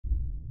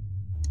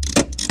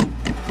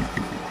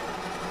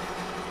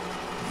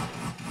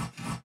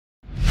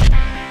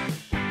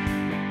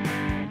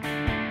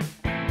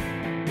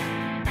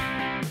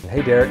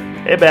Hey, Derek.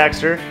 Hey,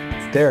 Baxter.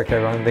 It's Derek,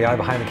 everyone, the guy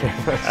behind the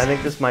camera. I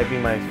think this might be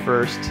my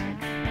first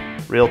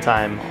real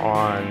time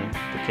on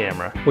the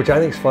camera. Which I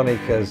think is funny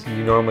because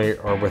you normally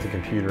are with a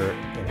computer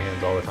in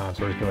hands all the time,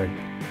 so we're just going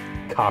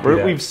to copy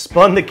that. We've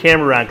spun the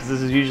camera around because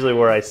this is usually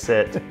where I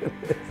sit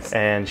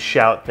and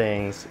shout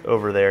things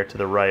over there to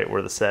the right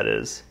where the set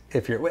is.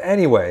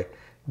 Anyway,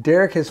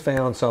 Derek has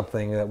found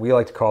something that we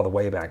like to call the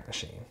Wayback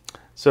Machine.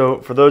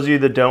 So for those of you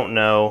that don't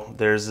know,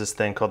 there's this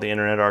thing called the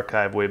Internet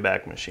Archive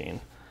Wayback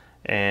Machine.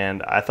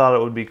 And I thought it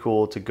would be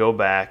cool to go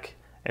back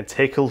and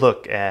take a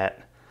look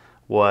at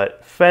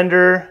what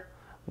Fender,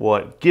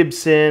 what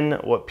Gibson,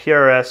 what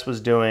PRS was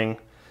doing,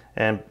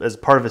 and as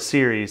part of a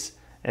series.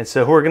 And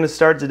so we're going to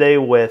start today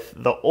with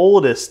the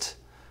oldest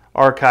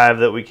archive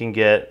that we can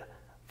get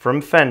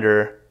from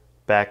Fender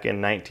back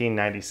in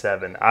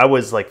 1997. I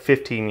was like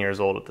 15 years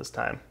old at this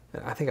time.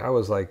 I think I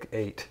was like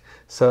 8.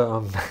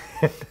 So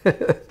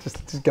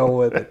just go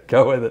with it.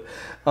 Go with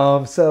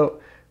it.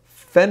 So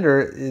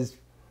Fender is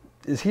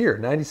here,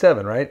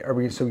 97, right?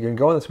 So you can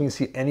go on this, we can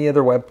see any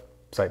other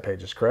website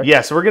pages, correct? Yeah,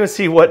 so we're going to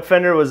see what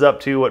Fender was up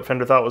to, what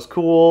Fender thought was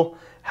cool,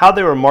 how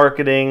they were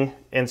marketing,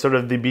 and sort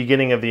of the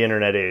beginning of the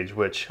internet age,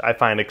 which I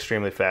find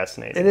extremely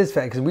fascinating. It is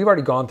fun because we've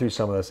already gone through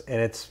some of this,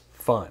 and it's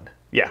fun.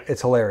 Yeah.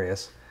 It's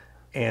hilarious.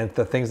 And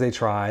the things they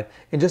tried.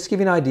 And just to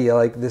give you an idea,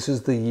 like this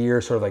is the year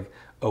sort of like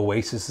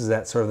Oasis is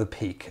at sort of the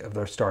peak of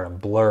their stardom.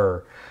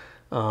 Blur,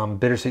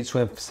 Bittersweet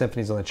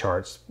Symphony's on the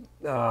charts.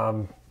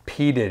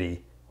 P.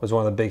 Diddy was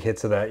one of the big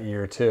hits of that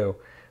year too.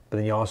 But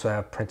then you also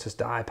have Princess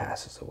Di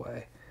passes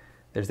away.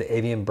 There's the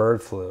avian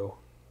bird flu.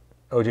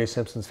 O.J.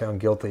 Simpson's found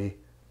guilty,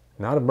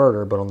 not of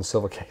murder, but on the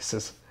civil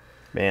cases.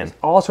 Man. There's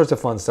all sorts of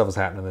fun stuff was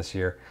happening this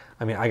year.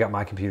 I mean, I got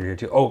my computer here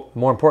too. Oh,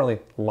 more importantly,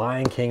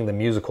 Lion King the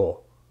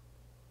musical.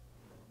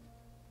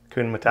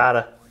 Kun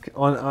Matata.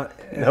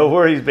 No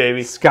worries,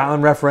 baby.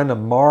 Scotland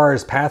referendum,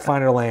 Mars,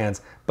 Pathfinder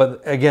lands.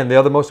 But again, the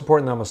other most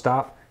important, I'm going to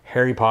stop,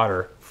 Harry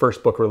Potter,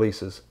 first book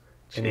releases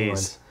in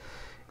England.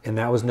 And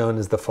that was known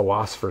as the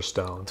Philosopher's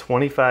Stone.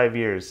 25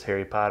 years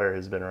Harry Potter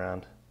has been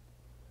around.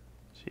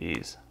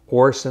 Jeez.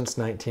 Or since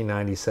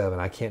 1997.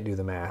 I can't do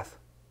the math.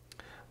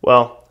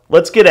 Well,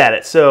 let's get at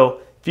it.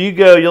 So if you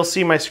go, you'll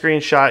see my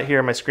screenshot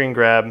here, my screen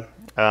grab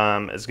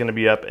is going to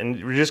be up. And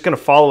you're just going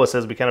to follow us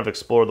as we kind of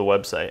explore the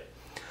website.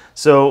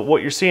 So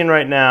what you're seeing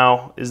right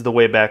now is the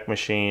Wayback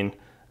Machine,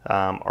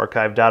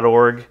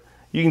 archive.org.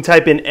 You can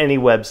type in any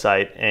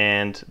website,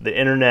 and the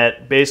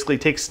internet basically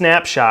takes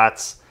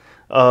snapshots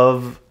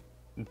of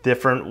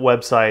different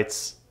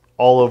websites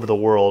all over the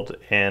world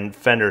and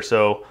Fender.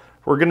 So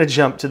we're going to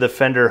jump to the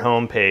Fender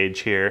homepage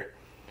here,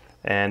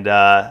 and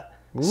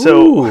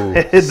so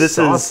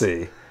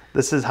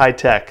this is high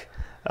tech.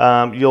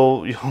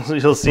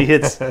 You'll see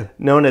it's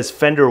known as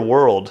Fender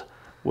World,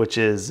 which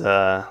is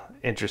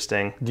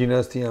interesting. Do you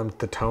notice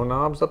the tone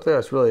knobs up there?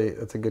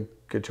 That's a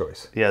good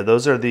choice. Yeah,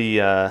 those are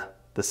the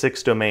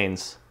 6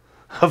 domains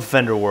of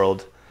Fender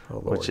World,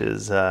 which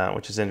is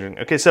interesting.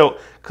 Okay, so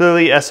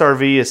clearly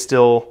SRV is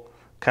still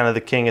kind of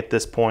the king at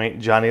this point.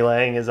 Johnny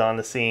Lang is on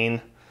the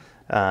scene,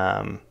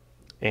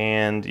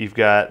 and you've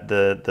got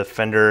the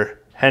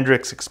Fender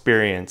Hendrix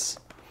Experience.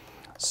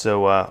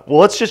 So well,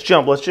 let's just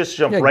jump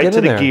right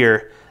to the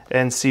gear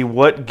and see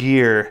what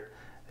gear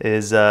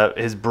is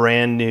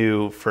brand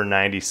new for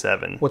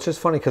 97. Which is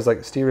funny because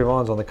like Stevie Ray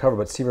Vaughan's on the cover,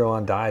 but Stevie Ray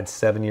Vaughan died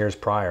 7 years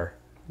prior.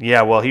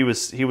 Yeah, well, he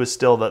was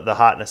still the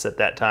hotness at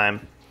that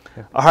time.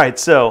 Yeah. All right,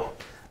 so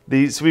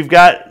we've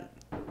got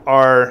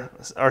our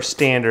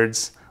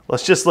standards.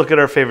 Let's just look at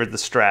our favorite, the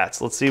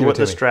Strats. Let's see what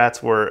the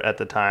Strats were at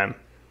the time.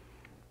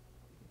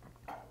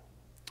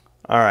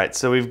 All right,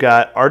 so we've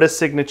got Artist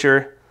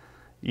Signature,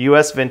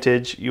 US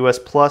Vintage, US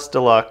Plus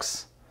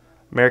Deluxe,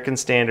 American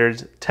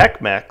Standards,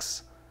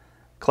 Tech-Mex,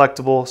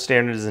 Collectible,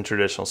 Standards, and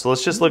Traditional. So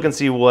let's just look and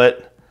see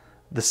what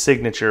the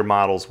signature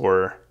models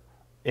were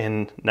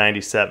in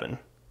 97.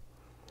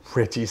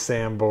 Richie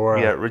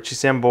Sambora. Yeah, Richie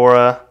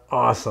Sambora.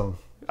 Awesome.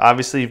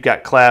 Obviously, you've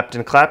got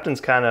Clapton.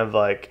 Clapton's kind of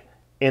like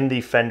in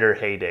the Fender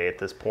heyday at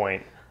this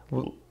point.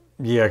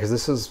 Yeah, because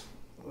this is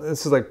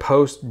like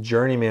post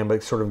Journeyman,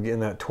 but sort of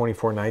in that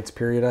 24 Nights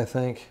period, I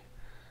think.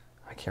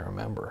 I can't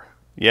remember.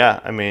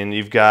 Yeah, I mean,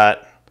 you've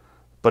got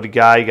Buddy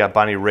Guy, you got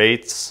Bonnie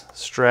Raitt's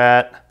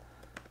Strat,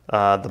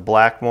 the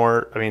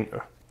Blackmore. I mean,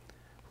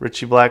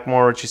 Richie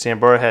Blackmore, Richie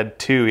Sambora had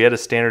 2. He had a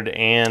standard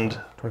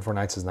and 24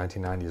 Nights is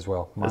 1990 as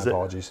well. My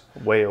apologies.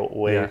 Way.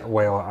 Yeah,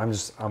 way.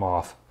 I'm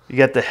off. You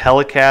got the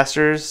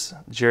Helicasters,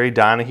 Jerry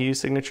Donahue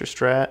signature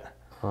Strat.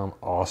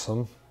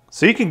 Awesome.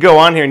 So you can go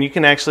on here and you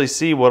can actually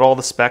see what all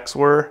the specs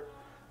were.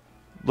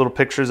 Little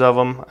pictures of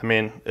them. I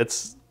mean,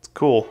 it's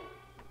cool.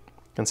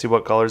 You can see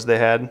what colors they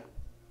had.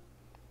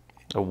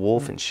 A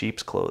wolf in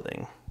sheep's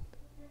clothing.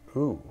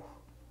 Ooh,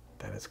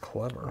 that is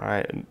clever. All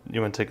right,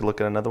 you want to take a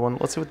look at another one?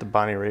 Let's see what the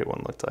Bonnie Raitt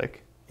one looked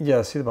like.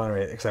 Yeah, see the Bonnie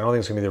Raitt, because I don't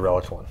think it's going to be the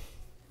Relics one.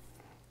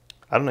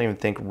 I don't even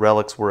think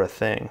relics were a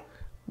thing.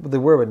 But they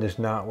were, but just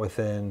not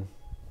within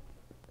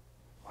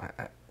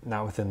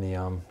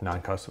the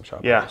non-custom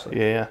shop. Yeah, obviously.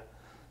 Yeah.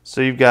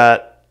 So you've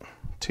got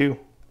two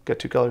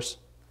colors.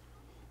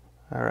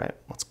 All right,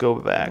 let's go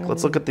back.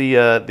 Let's look at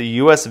the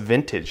U.S.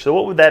 vintage. So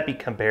what would that be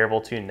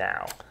comparable to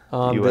now?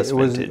 U.S.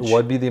 vintage. It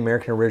would be the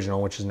American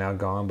original, which is now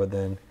gone, but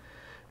then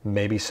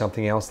maybe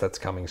something else that's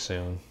coming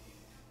soon.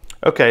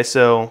 Okay,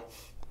 so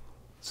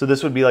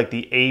this would be like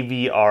the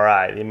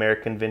AVRI, the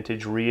American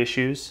Vintage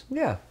reissues.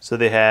 Yeah. So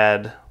they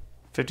had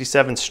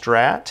 57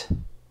 Strat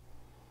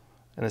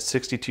and a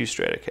 62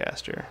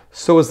 Stratocaster.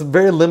 So it's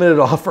very limited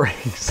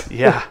offerings.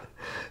 Yeah.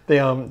 They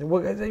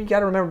well, you got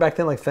to remember back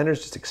then, like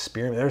Fender's just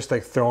experiment. They're just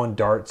like throwing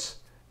darts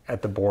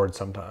at the board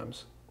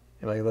sometimes.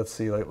 And like, let's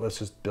see, like let's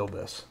just build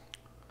this.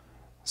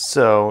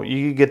 So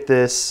you could get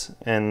this,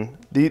 and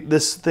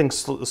this thing's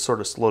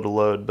sort of slow to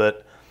load,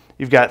 but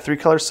you've got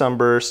 3-color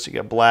sunburst, you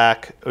got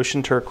black,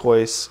 ocean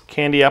turquoise,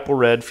 candy apple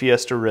red,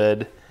 fiesta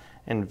red,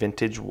 and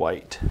vintage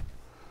white.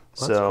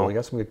 Well, that's cool. You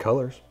got some good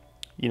colors.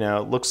 You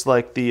know, it looks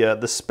like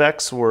the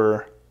specs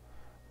were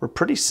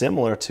pretty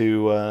similar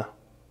to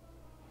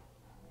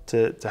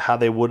how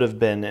they would have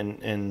been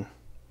in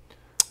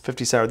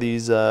 57.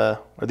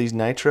 Are these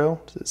nitro?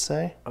 Does it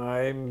say?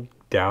 I'm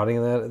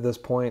doubting that at this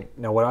point.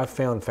 Now, what I've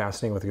found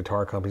fascinating with the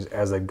guitar companies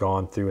as they've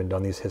gone through and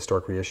done these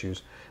historic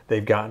reissues,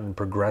 they've gotten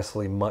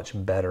progressively much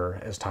better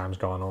as time's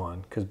gone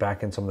on. Because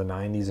back in some of the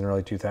 90s and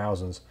early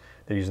 2000s,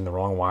 they're using the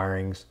wrong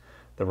wirings,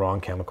 the wrong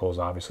chemicals,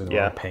 obviously, the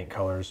wrong paint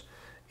colors,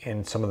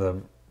 and some of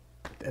the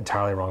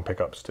entirely wrong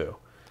pickups too.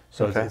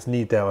 So it's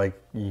neat that like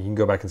you can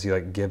go back and see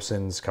like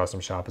Gibson's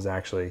custom shop is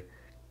actually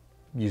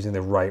using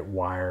the right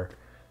wire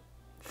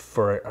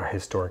for a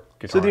historic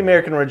guitar. So the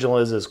American original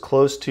is as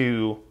close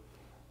to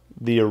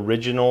the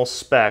original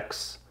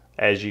specs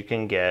as you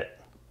can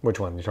get. Which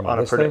one? You're talking about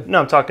this thing? No,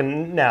 I'm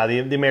talking now. The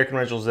American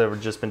originals that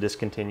have just been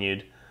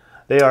discontinued.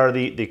 They are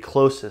the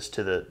closest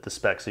to the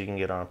specs that you can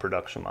get on a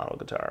production model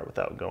guitar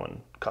without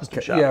going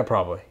custom shop. Yeah,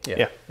 probably.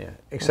 Yeah.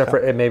 Except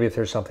for maybe if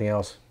there's something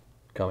else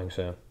coming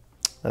soon.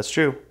 That's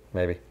true.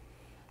 Maybe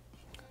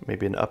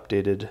an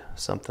updated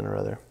something or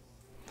other.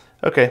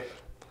 Okay.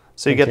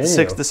 So you get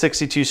the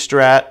 62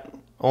 Strat,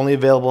 only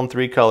available in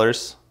 3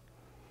 colors.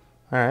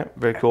 All right,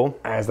 very cool.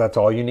 As that's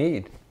all you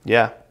need.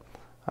 Yeah.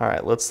 All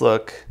right, let's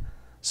look.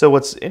 So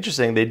what's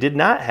interesting, they did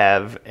not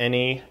have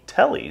any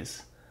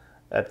tellies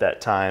at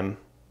that time.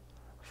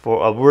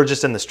 For we're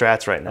just in the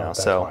Strats right now,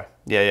 so why.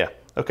 Yeah.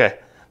 Okay,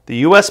 the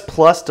US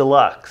Plus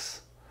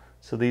Deluxe.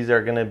 So these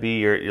are going to be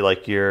your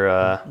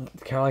kind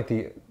of like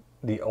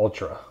the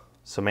Ultra.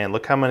 So man,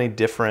 look how many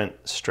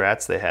different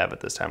Strats they have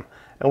at this time.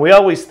 And we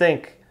always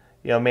think,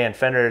 you know, man,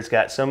 Fender's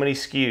got so many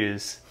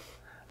SKUs.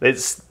 It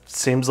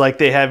seems like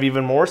they have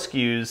even more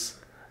SKUs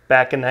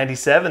back in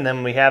 '97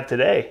 than we have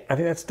today. I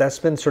think that's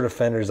been sort of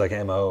Fender's like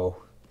MO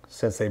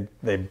since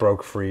they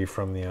broke free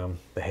from the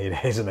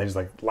heydays, and they just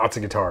like lots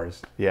of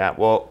guitars. Yeah,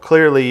 well,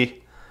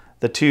 clearly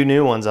the 2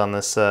 new ones on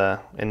this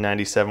in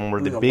 '97 were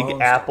the Big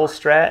Apple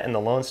Strat and the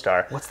Lone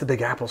Star. What's the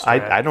Big Apple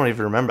Strat? I don't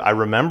even remember. I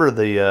remember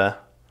the.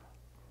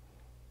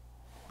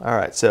 All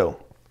right,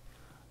 so.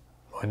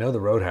 I know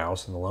the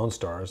Roadhouse and the Lone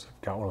Stars.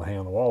 I've got one hanging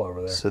on the wall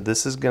over there. So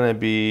this is going to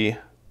be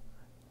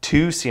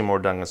 2 Seymour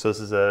Dungans. So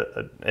this is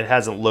it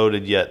hasn't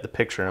loaded yet, the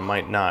picture, and it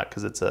might not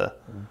because it's an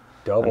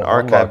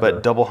archive,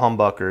 but double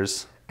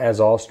humbuckers. As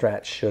all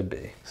Strats should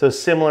be. So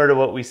similar to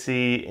what we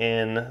see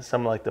in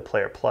some like the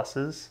Player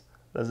Pluses.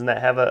 Doesn't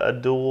that have a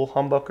dual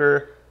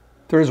humbucker?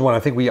 There is one. I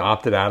think we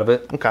opted out of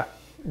it. Okay.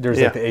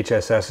 There's like the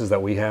HSSs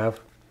that we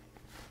have.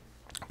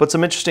 But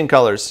some interesting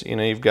colors. You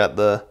know, you've got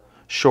the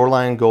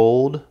Shoreline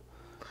Gold.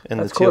 And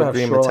that's the cool teal to have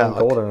green Shoreline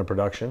metallic. Gold in a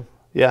production.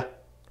 Yeah.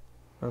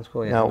 That's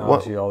cool. Yeah, now,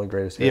 obviously all the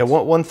greatest hits. Yeah,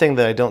 one thing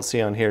that I don't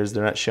see on here is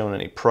they're not showing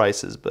any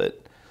prices,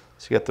 but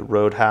so you got the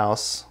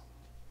Roadhouse.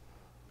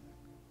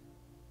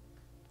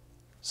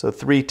 So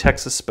 3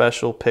 Texas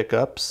Special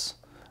pickups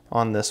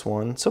on this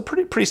one. So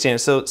pretty standard.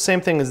 So same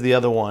thing as the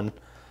other one,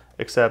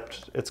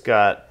 except it's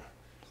got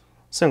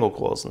single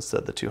coils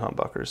instead of the 2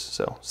 humbuckers.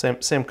 So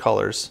same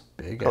colors,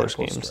 color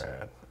schemes.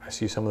 Strat. I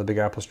see some of the Big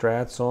Apple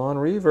Strats on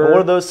Reverb. Well, what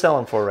are those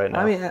selling for right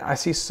now? I mean, I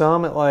see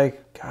some at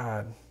like,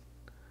 God,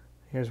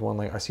 here's one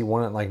like I see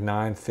one at like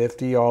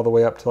 $950 all the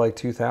way up to like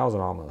 $2,000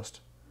 almost,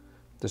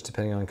 just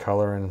depending on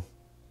color and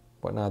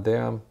whatnot.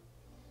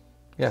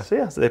 Yeah.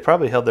 So they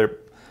probably held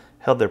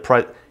their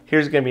price.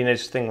 Here's going to be an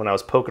interesting. When I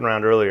was poking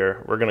around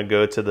earlier, we're going to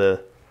go to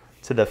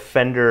the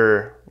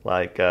Fender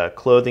like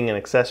clothing and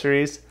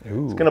accessories.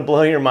 Ooh. It's going to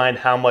blow your mind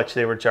how much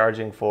they were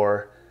charging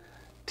for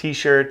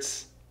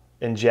T-shirts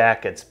and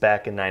jackets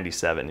back in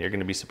 '97. You're going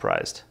to be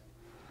surprised.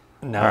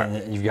 No,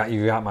 right.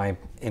 you've got my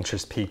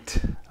interest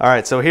peaked. All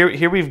right, so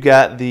here we've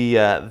got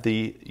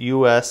the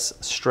US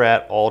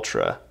Strat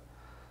Ultra.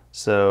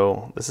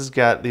 So this has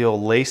got the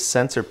old lace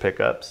sensor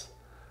pickups.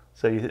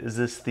 So is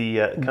this the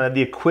kind of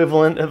the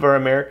equivalent of our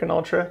American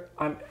Ultra?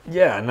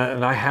 Yeah,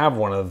 and I have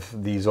one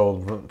of these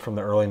old from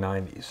the early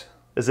 '90s.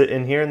 Is it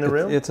in here in the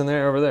room? It's in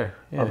there over there.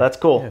 Yeah. Oh, that's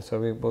cool. Yeah, so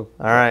we'll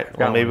all right.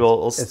 Well, maybe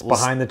we'll it's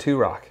behind the 2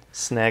 Rock.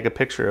 Snag a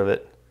picture of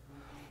it.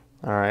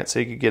 All right, so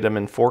you could get them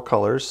in 4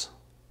 colors.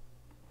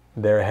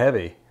 They're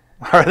heavy.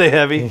 Are they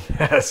heavy?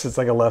 Yes, it's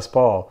like a Les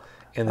Paul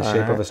in the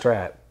shape of a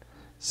Strat.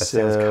 That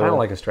sounds kind of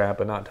like a Strat,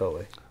 but not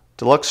totally.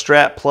 Deluxe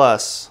Strat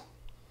Plus.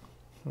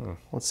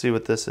 Let's see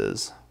what this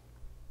is.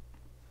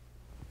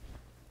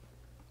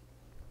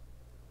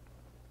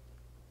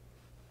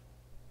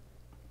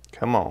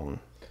 Come on.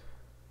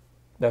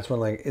 That's when,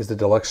 like, is the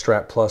Deluxe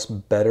Strat Plus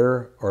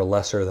better or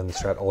lesser than the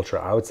Strat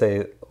Ultra? I would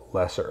say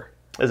lesser.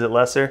 Is it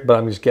lesser? But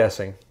I'm just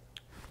guessing.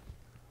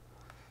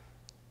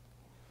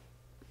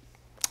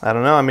 I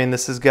don't know. I mean,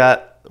 this has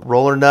got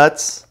roller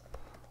nuts,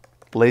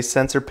 lace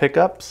sensor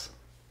pickups.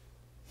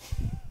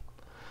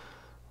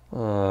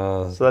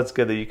 So that's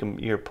good that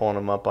you're pulling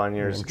them up on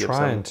yours. I'm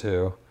trying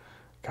to.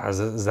 Guys,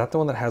 is that the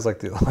one that has like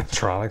the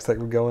electronics that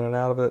would go in and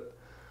out of it?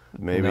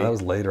 Maybe. No, that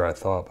was later, I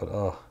thought, but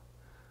I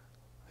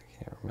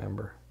can't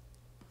remember.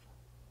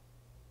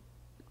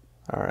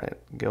 All right,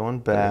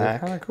 going They're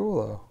back. kind of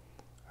cool though.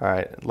 All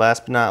right,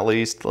 last but not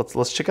least,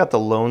 let's check out the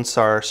Lone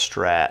Star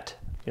Strat.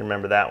 You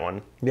remember that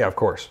one? Yeah, of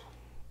course.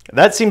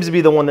 That seems to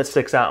be the one that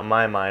sticks out in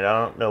my mind.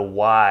 I don't know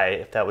why,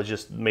 if that was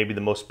just maybe the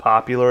most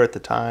popular at the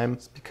time.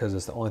 It's because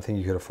it's the only thing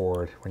you could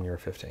afford when you were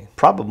 15.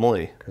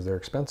 Probably. Because they're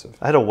expensive.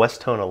 I had a West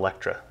Tone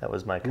Electra. That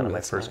was my my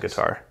first nice.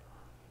 guitar.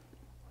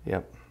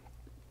 Yep.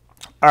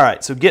 All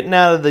right, so getting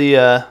out of the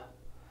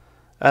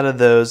out of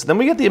those, then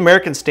we got the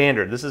American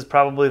Standard. This is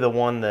probably the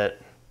one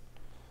that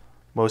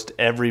most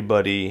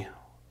everybody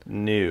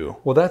knew.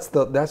 Well, that's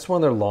one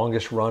of their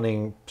longest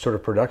running sort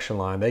of production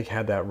line. They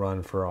had that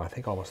run for I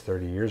think almost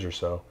 30 years or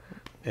so,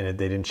 and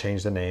they didn't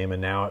change the name, and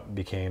now it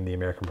became the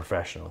American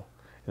Professional,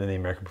 and then the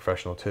American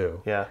Professional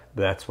 2. Yeah.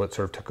 That's what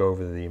sort of took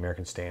over the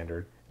American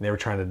Standard. And they were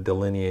trying to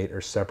delineate or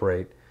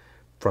separate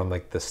from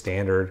like the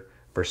Standard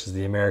versus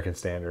the American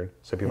Standard,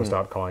 so people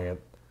stopped calling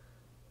it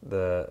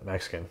the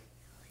Mexican.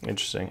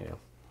 Interesting. Yeah.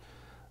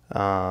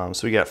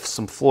 So we got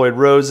some Floyd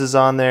Roses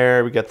on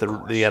there. We got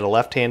you got a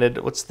left-handed.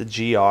 What's the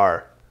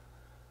GR?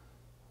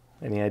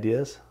 Any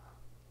ideas?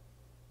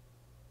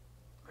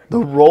 The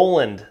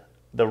Roland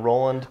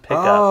pickup.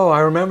 Oh,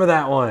 I remember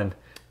that one.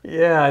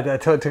 Yeah,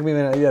 that took me a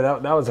minute. Yeah,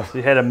 that was a...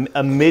 You had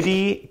a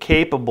MIDI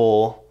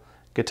capable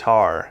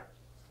guitar,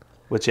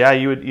 which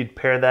you'd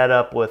pair that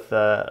up with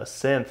a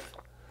synth.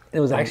 It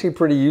was actually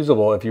pretty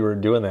usable if you were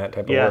doing that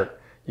type of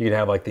work. You could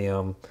have like the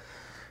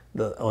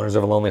Owners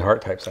of a Lonely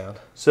Heart type sound.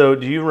 So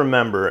do you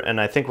remember,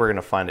 and I think we're going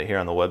to find it here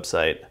on the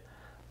website,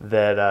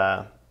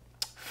 that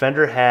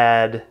Fender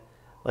had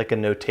like a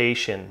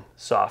notation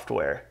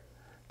software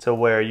to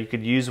where you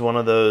could use one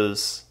of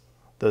those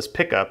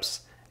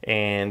pickups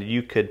and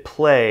you could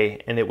play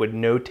and it would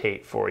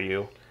notate for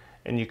you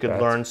and you could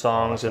learn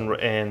songs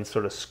and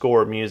sort of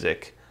score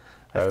music.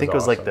 I think it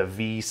was like the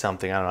V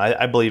something. I don't know.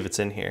 I believe it's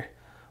in here.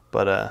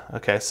 But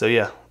okay, so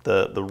yeah,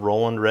 the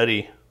Roland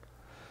Ready.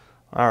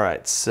 All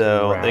right,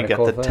 so they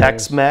got the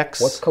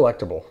Tex-Mex. What's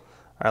collectible? All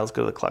right, let's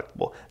go to the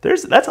collectible.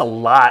 That's a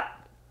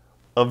lot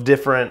of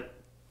different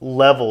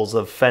levels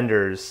of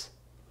Fenders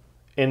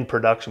in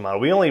production model.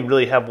 We only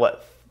really have,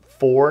 what,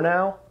 4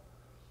 now?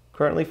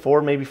 Currently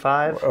 4, maybe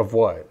 5? Of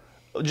what?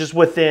 Just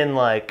within,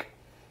 like,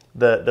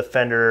 the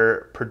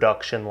Fender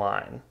production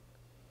line.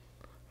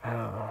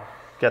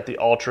 Got the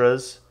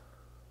Ultras,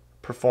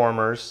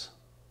 Performers.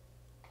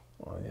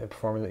 Well, yeah,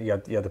 Performers. You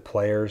got the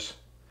Players,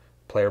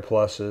 Player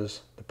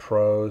Pluses, the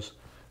Pros,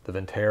 the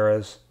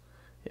Venteras.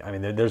 I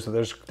mean, there's so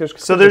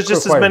there's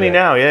just as many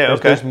now. Yeah,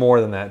 okay. There's more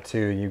than that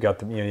too. You got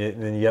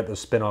then you got the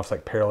spin-offs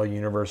like Parallel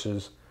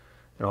Universes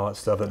and all that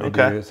stuff that they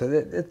do. So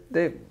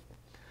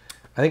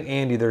I think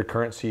Andy, their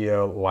current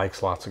CEO,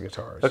 likes lots of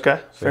guitars. Okay,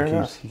 so fair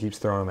enough. He keeps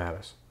throwing them at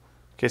us.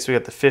 Okay, so we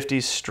got the 50s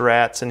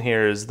Strats in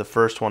here is the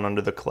first one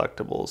under the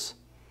collectibles.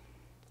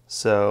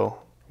 So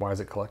why is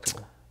it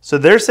collectible? So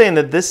they're saying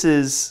that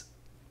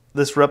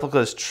this replica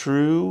is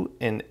true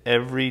in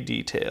every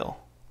detail.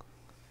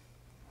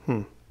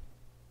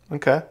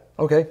 Okay.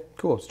 Okay,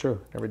 cool. It's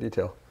true. Every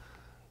detail.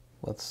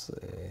 Let's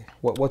see.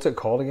 What's it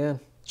called again?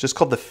 It's just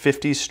called the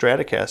 50s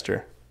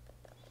Stratocaster.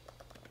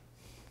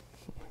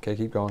 Okay,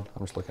 keep going.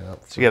 I'm just looking it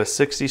up. So you got a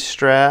 60s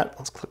Strat.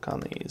 Let's click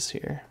on these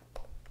here.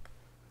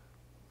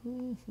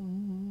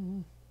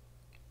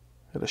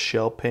 Got a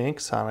shell pink,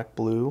 sonic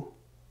blue,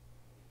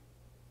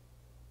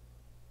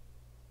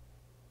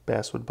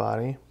 basswood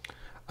body.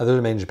 Those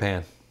are made in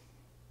Japan.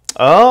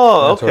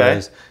 Oh, That's what it okay.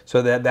 is.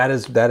 So that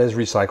is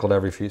recycled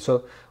every few.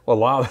 So a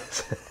lot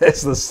of this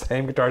is the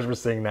same guitars we're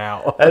seeing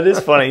now. That is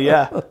funny,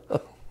 yeah.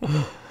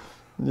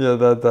 Yeah,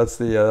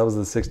 that was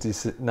the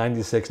 60,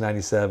 96,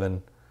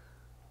 97.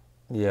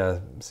 Yeah,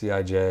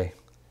 CIJ.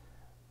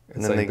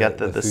 And then they got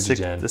the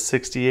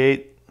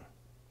 68.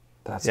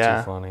 That's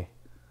too funny.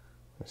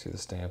 Let me see the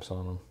stamps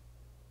on them.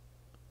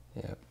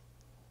 Yeah.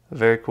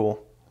 Very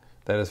cool.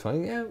 That is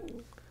funny. Yeah.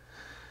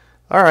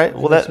 All right.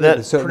 Well, that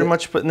pretty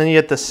much. And then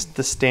you get the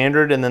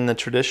standard and then the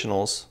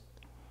traditionals.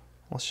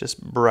 Let's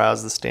just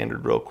browse the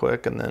standard real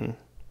quick and then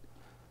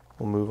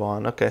we'll move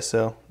on. Okay.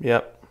 So,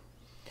 yep.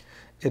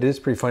 It is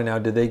pretty funny. Now,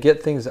 did they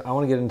get things? I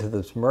want to get into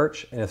this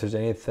merch, and if there's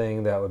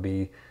anything that would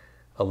be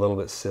a little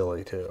bit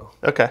silly too.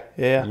 Okay.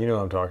 Yeah. You know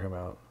what I'm talking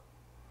about.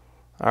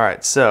 All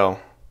right. So,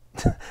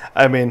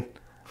 I mean,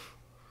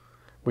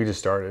 we just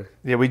started.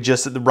 Yeah,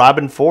 the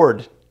Robin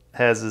Ford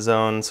has his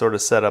own sort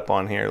of setup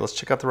on here. Let's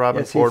check out the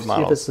Robin Ford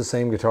model. See if it's the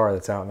same guitar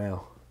that's out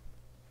now.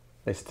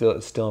 It's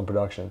still in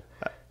production.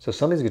 So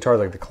some of these guitars,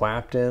 like the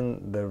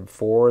Clapton, the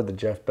Ford, the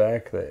Jeff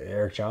Beck, the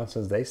Eric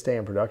Johnsons, they stay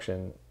in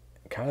production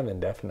kind of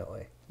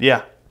indefinitely.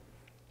 Yeah.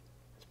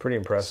 It's pretty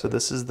impressive. So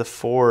this is the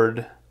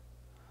Ford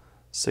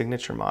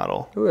signature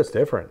model. Ooh, it's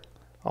different.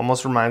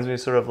 Almost reminds me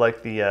sort of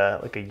like the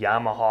like a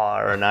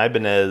Yamaha or an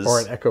Ibanez. Or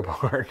an Echo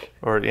Park.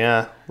 Or,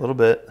 yeah, a little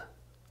bit.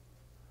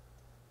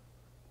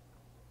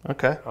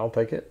 Okay. I'll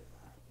take it.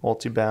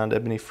 Multi-bound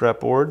ebony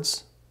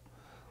fretboards.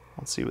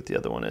 Let's see what the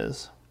other one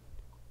is.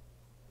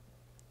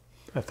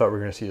 I thought we were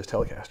going to see this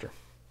Telecaster.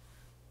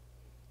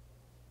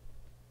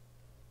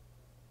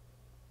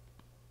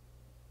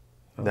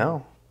 Oh,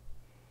 no.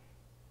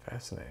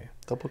 Fascinating.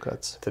 Double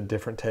cuts. It's a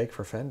different take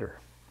for Fender.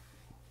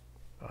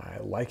 I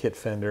like it,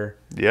 Fender.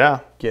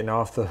 Yeah. Getting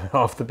off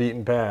the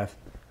beaten path.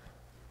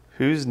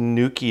 Who's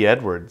Nuki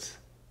Edwards?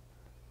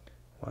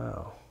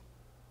 Wow.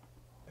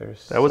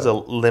 That was a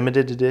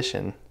limited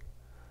edition.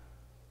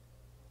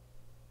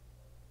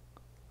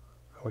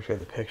 I wish I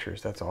had the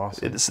pictures. That's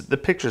awesome. The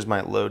pictures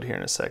might load here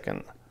in a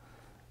second.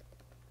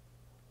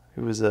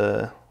 He was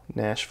a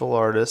Nashville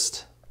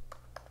artist.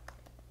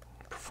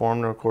 Performed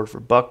and recorded for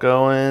Buck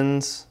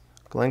Owens,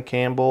 Glenn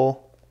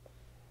Campbell.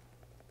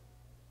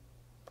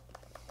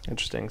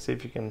 Interesting. See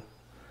if you can.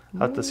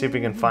 I'll have to see if we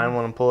can find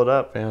one and pull it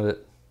up. Found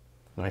it.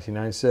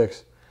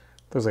 1996.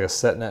 Looks like a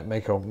set-net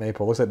maple.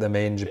 Looks like the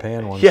made in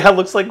Japan ones. Yeah, it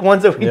looks like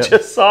ones that we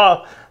just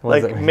saw,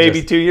 like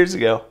maybe 2 years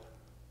ago.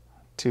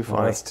 Too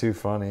funny. Oh, that's too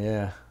funny,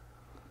 yeah.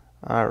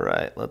 All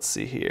right, let's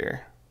see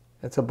here.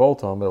 It's a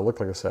bolt-on, but it looked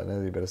like a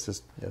set-net, but it's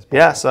just...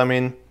 Yeah, so I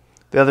mean,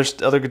 the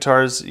other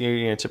guitars,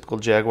 you know, typical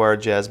Jaguar,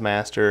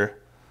 Jazzmaster,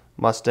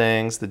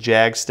 Mustangs, the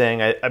Jag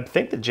Stang. I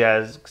think the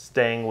Jazz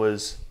Stang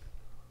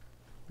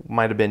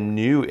might have been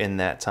new in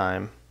that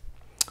time.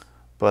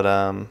 But,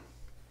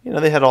 you know,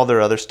 they had all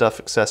their other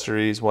stuff,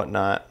 accessories,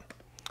 whatnot.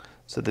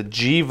 So the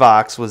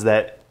G-Vox was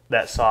that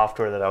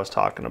software that I was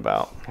talking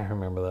about. I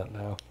remember that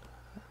now.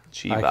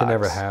 G-Vox. I could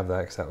never have that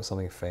because that was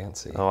something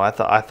fancy. Oh, I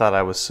thought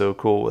I was so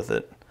cool with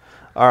it.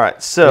 All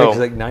right, so... Because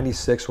like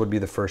 96 would be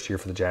the first year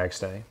for the Jag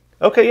Stang.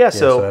 Okay, yeah,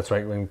 so that's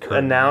right when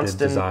Kurt did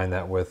design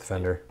that with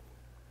Fender.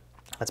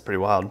 That's pretty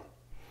wild.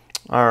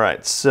 All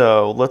right,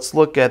 so let's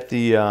look at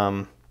the...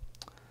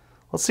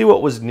 let's see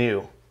what was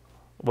new.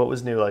 What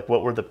was new? Like,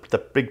 what were the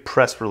big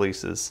press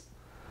releases?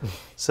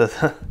 So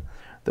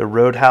the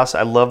Roadhouse,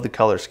 I love the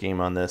color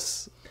scheme on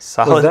this.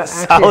 Solid, was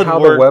that actually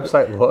how work. the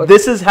website looked?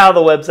 This is how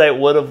the website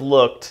would have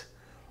looked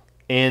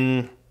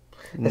in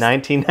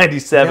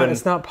 1997. Yeah,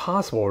 it's not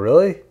possible,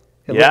 really?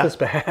 It looked this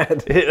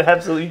bad. It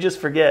absolutely, you just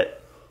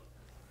forget.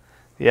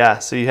 Yeah,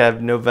 so you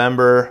have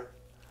November,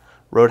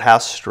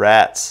 Roadhouse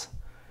Strats,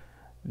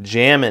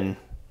 Jammin',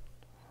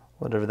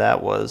 whatever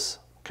that was.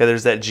 Okay,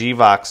 there's that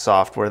G-Vox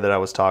software that I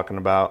was talking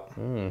about.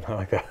 I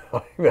like that.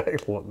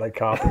 That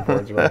copy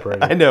board's really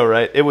pretty. I know,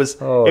 right? It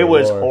was Lord.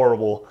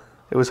 horrible.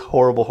 It was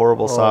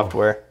horrible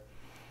software.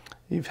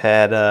 You've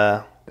had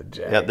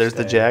there's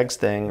the Jag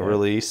Stang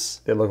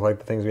release. They look like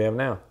the things we have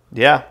now.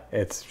 Yeah.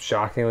 It's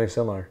shockingly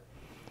similar.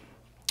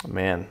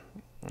 Man.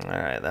 All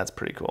right, that's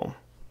pretty cool.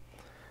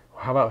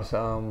 How about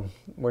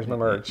where's my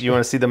merch? You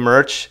want to see the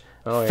merch?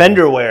 Oh,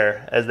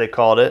 Fenderware, as they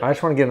called it. I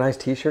just want to get a nice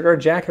t-shirt or a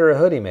jacket or a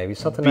hoodie, maybe.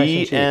 Something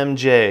nice and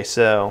cheap. BMJ.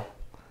 So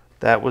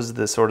that was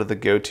the sort of the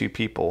go-to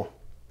people.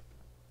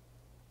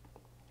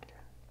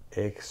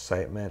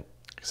 Excitement.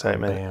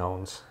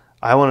 Abounds.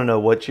 I want to know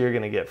what you're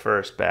going to get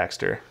first,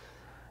 Baxter.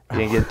 You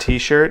going to get a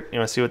t-shirt? You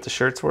want to see what the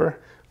shirts were?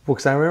 Well,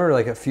 because I remember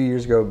like a few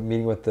years ago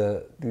meeting with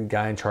the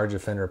guy in charge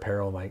of Fender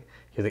Apparel. Like,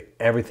 he was like,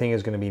 everything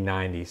is going to be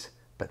 90s,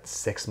 but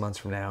 6 months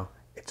from now,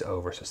 it's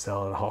over, so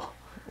sell it all.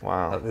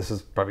 Wow. This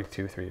is probably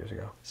 2-3 years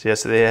ago. So, yeah,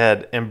 so they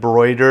had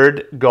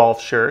embroidered golf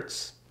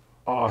shirts.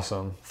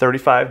 Awesome.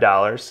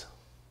 $35.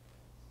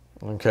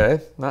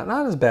 Okay.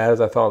 Not as bad as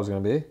I thought it was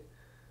going to be,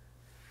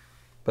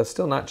 but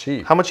still not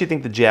cheap. How much do you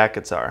think the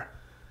jackets are?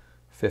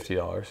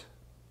 $50.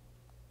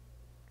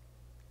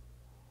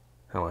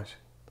 How much?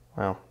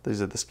 Well,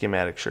 these are the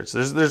schematic shirts.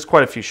 There's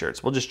quite a few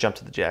shirts. We'll just jump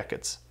to the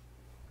jackets.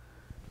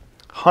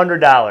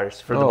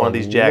 $100 for one of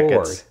these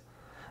jackets. Lord.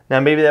 Now,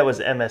 maybe that was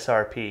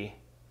MSRP.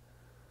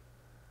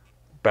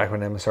 Back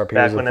when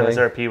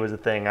MSRP was a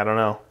thing. I don't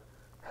know.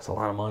 That's a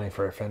lot of money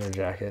for a Fender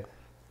jacket.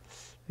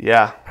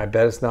 Yeah. I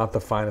bet it's not the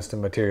finest in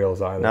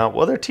materials either. No,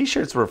 well, their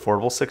t-shirts were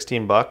affordable,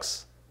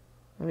 $16.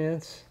 I mean,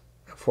 it's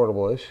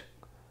affordable-ish.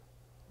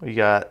 We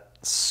got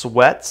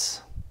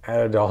sweats.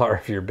 Add $1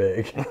 if you're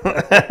big.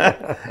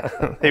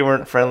 They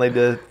weren't friendly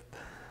to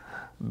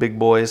big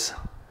boys.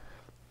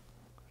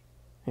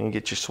 You can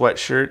get your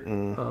sweatshirt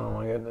and... Oh,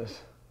 my goodness.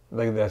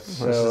 Like that's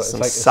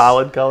some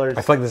solid colors.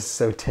 I feel like this is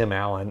so Tim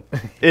Allen.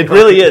 It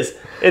really is.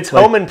 It's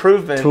like home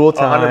improvement. Tool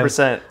time,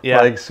 100%.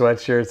 Yeah. Like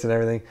sweatshirts and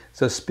everything.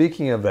 So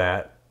speaking of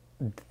that,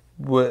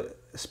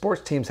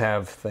 sports teams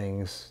have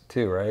things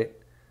too, right?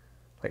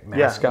 Like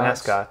mascots. Yeah,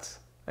 mascots.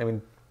 I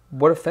mean,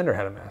 what if Fender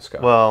had a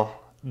mascot? Well,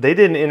 they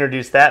didn't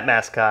introduce that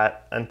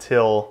mascot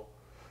until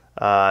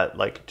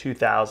like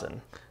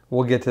 2000.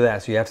 We'll get to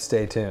that, so you have to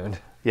stay tuned.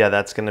 Yeah,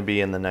 that's going to be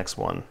in the next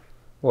one.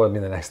 Well, I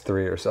mean the next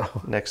 3 or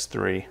so. Next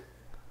 3.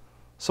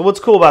 So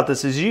what's cool about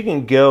this is you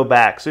can go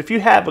back. So if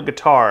you have a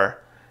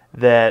guitar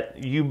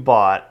that you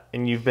bought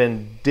and you've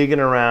been digging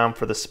around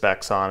for the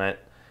specs on it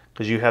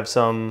because you have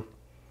some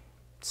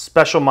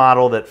special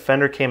model that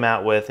Fender came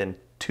out with in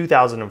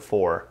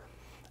 2004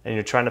 and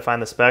you're trying to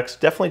find the specs,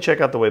 definitely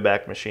check out the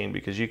Wayback Machine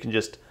because you can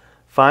just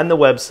find the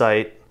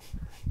website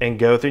and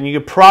go through, and you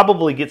could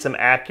probably get some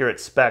accurate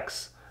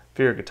specs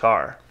for your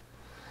guitar.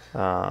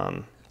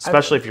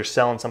 Especially if you're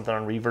selling something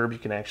on Reverb, you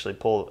can actually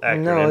pull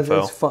accurate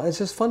info. It's fun. It's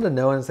just fun to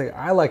know, and it's like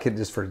I like it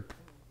just for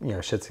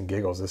shits and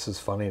giggles. This is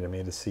funny to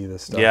me to see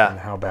this stuff and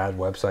how bad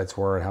websites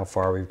were and how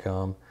far we've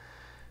come.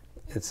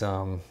 It's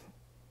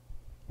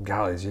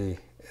golly gee,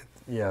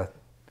 yeah.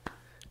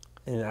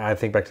 And I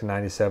think back to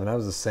 '97. That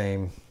was the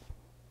same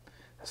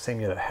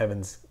year that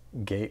Heaven's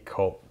Gate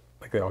cult,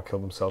 like they all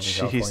killed themselves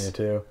in California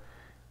too.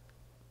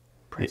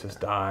 Princess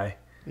Di.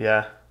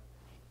 Yeah.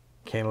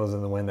 Candles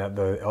in the Wind, that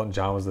the Elton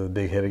John was the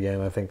big hit again,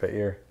 I think, that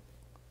year.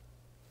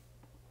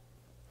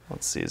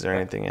 Let's see, is there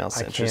anything else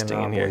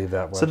interesting in here?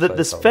 That so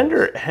this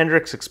Fender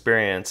Hendrix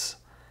experience,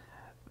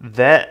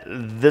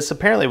 this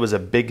apparently was a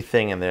big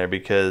thing in there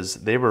because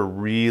they were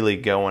really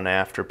going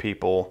after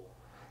people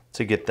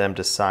to get them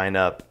to sign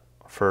up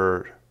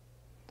for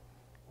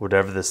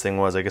whatever this thing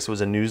was. I guess it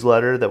was a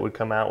newsletter that would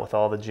come out with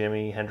all the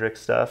Jimi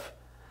Hendrix stuff.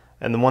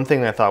 And the one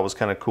thing that I thought was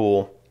kind of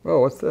cool.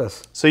 Oh, what's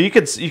this? So you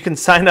can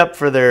sign up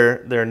for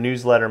their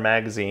newsletter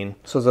magazine.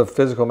 So it's a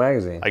physical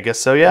magazine. I guess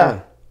so,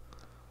 yeah.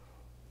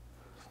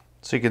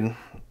 So you can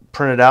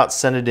print it out,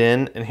 send it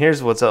in, and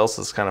here's what else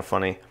is kind of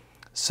funny.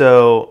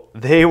 So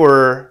they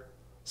were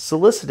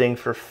soliciting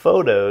for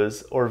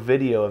photos or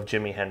video of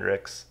Jimi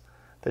Hendrix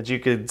that you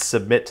could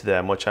submit to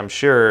them, which I'm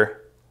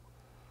sure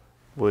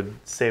would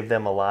save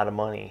them a lot of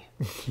money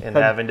and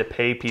having to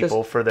pay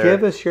people for their...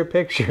 Give us your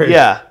pictures.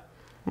 Yeah.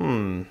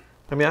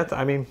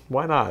 I mean,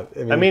 why not?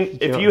 I mean,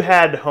 if you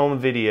had home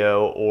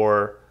video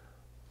or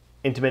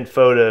intimate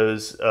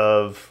photos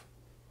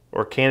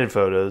or candid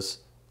photos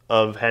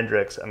of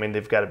Hendrix, I mean,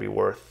 they've got to be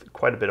worth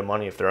quite a bit of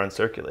money if they're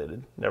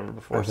uncirculated, never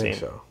before seen. I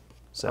think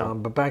so.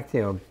 But back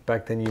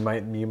then you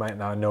might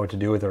not know what to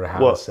do with it or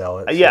how to sell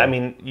it. Yeah, I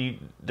mean,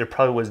 there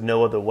probably was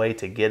no other way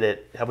to get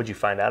it. How would you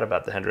find out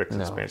about the Hendrix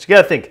experience? You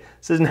got to think,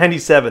 this is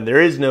 '97.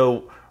 There is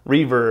no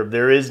Reverb.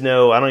 There is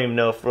no, I don't even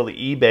know if really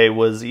eBay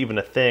was even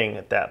a thing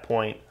at that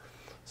point.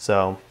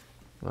 So,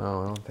 no,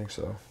 I don't think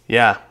so.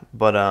 Yeah,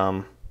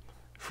 but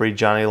free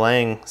Johnny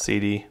Lang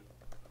CD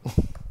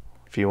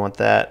if you want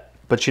that.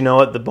 But you know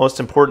what? The most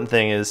important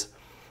thing is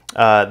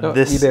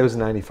this. eBay was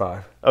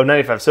 95. Oh,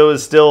 95. So it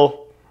was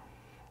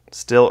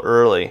still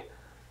early.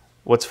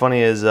 What's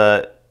funny is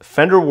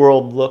Fender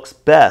World looks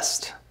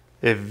best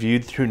if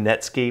viewed through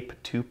Netscape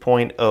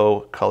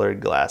 2.0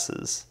 colored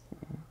glasses.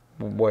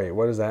 Wait,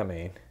 what does that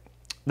mean?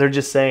 They're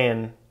just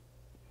saying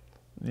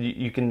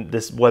you can.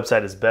 This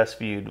website is best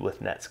viewed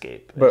with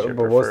Netscape. But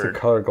what's the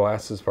colored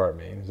glasses part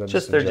mean? Is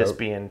that they're just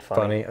being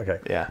funny? Okay.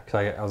 Yeah.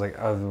 I was like,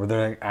 were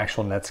there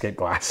actual Netscape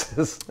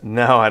glasses?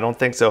 No, I don't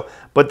think so.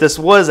 But this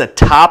was a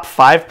top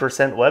 5%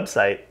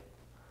 website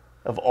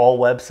of all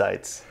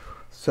websites.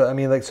 So I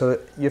mean, so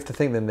you have to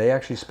think then they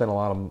actually spent a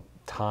lot of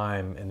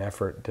time and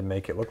effort to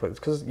make it look like this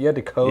because you had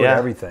to code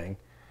everything.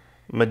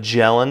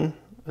 Magellan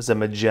is a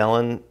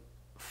Magellan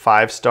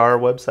 5-star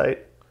website.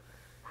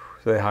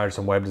 So they hired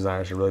some web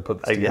designers to really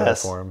put this together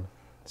for them.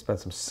 Spent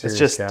some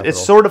serious capital.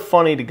 It's sort of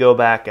funny to go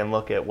back and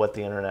look at what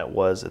the internet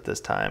was at this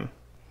time.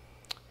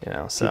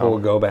 So people will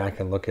go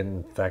back and look at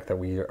the fact that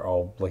we are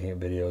all looking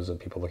at videos of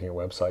people looking at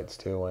websites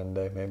too one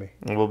day, maybe.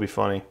 It will be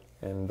funny.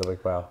 And they're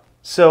like, wow.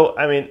 So,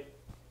 I mean,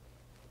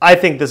 I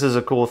think this is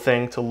a cool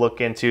thing to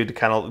look into, to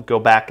kind of go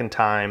back in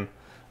time.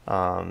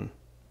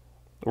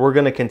 We're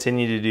going to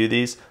continue to do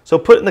these. So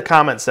put in the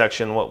comment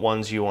section what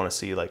ones you want to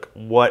see, like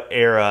what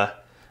era.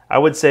 I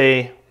would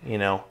say,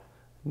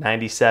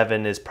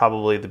 97 is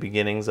probably the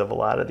beginnings of a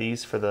lot of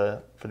these for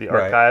the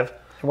archive.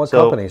 And what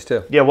companies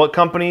too. Yeah, what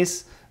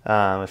companies.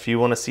 If you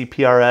want to see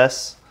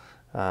PRS,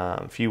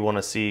 if you want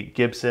to see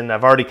Gibson.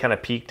 I've already kind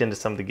of peeked into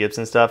some of the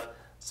Gibson stuff.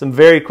 Some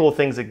very cool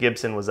things that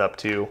Gibson was up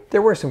to.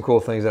 There were some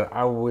cool things that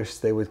I wish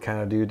they would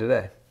kind of do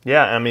today.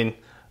 Yeah, I mean,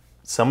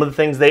 some of the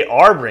things they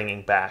are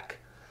bringing back.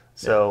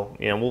 So,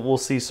 we'll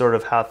see sort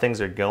of how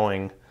things are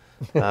going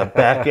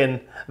back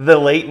in the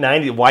late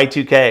 90s,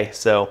 Y2K.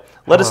 So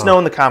let us know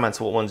in the comments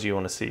what ones you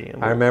want to see.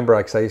 I remember,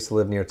 because I used to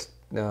live near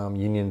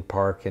Union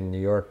Park in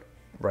New York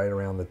right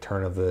around the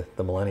turn of the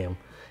millennium.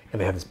 And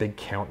they had this big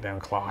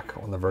countdown clock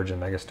on the Virgin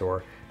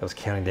Megastore that was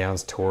counting down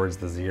towards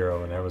the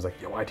 0. And everyone was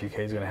like, yo, Y2K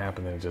is going to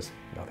happen. And just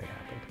nothing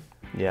happened.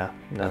 Yeah,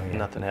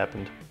 nothing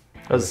happened.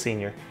 I was a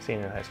senior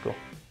in high school.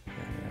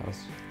 Yeah,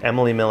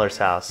 Emily Miller's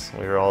house.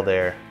 We were all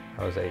there.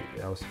 I was 8.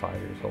 I was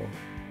 5 years old.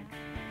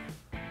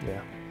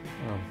 Yeah.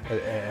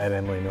 At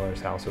Emily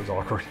Miller's house, it was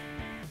awkward.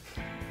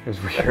 It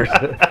was weird.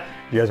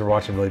 You guys were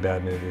watching really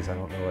bad movies. I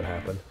don't know what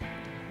happened.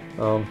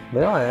 But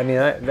no, I mean,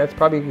 that's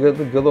probably a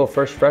good little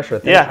first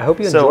fresher. Yeah. I hope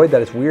you enjoyed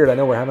that. It's weird. I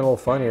know we're having a little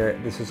fun here.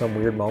 This is some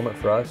weird moment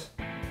for us.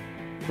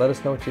 Let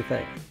us know what you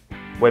think.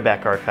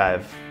 Wayback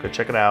Archive. Go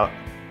check it out.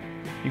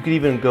 You could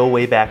even go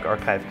way back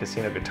archive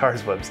Casino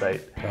Guitars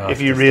website Oh, if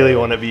you it's really disturbing.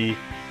 want to be,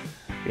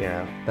 you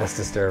know, That's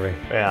disturbing.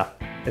 yeah.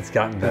 It's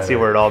gotten better. Let's see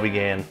where it all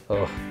began.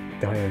 Oh,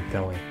 don't even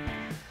tell me.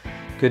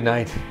 Good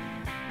night.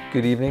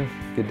 Good evening.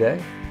 Good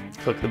day.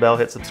 Click the bell,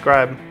 hit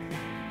subscribe.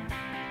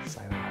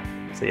 Sayonara.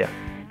 See ya.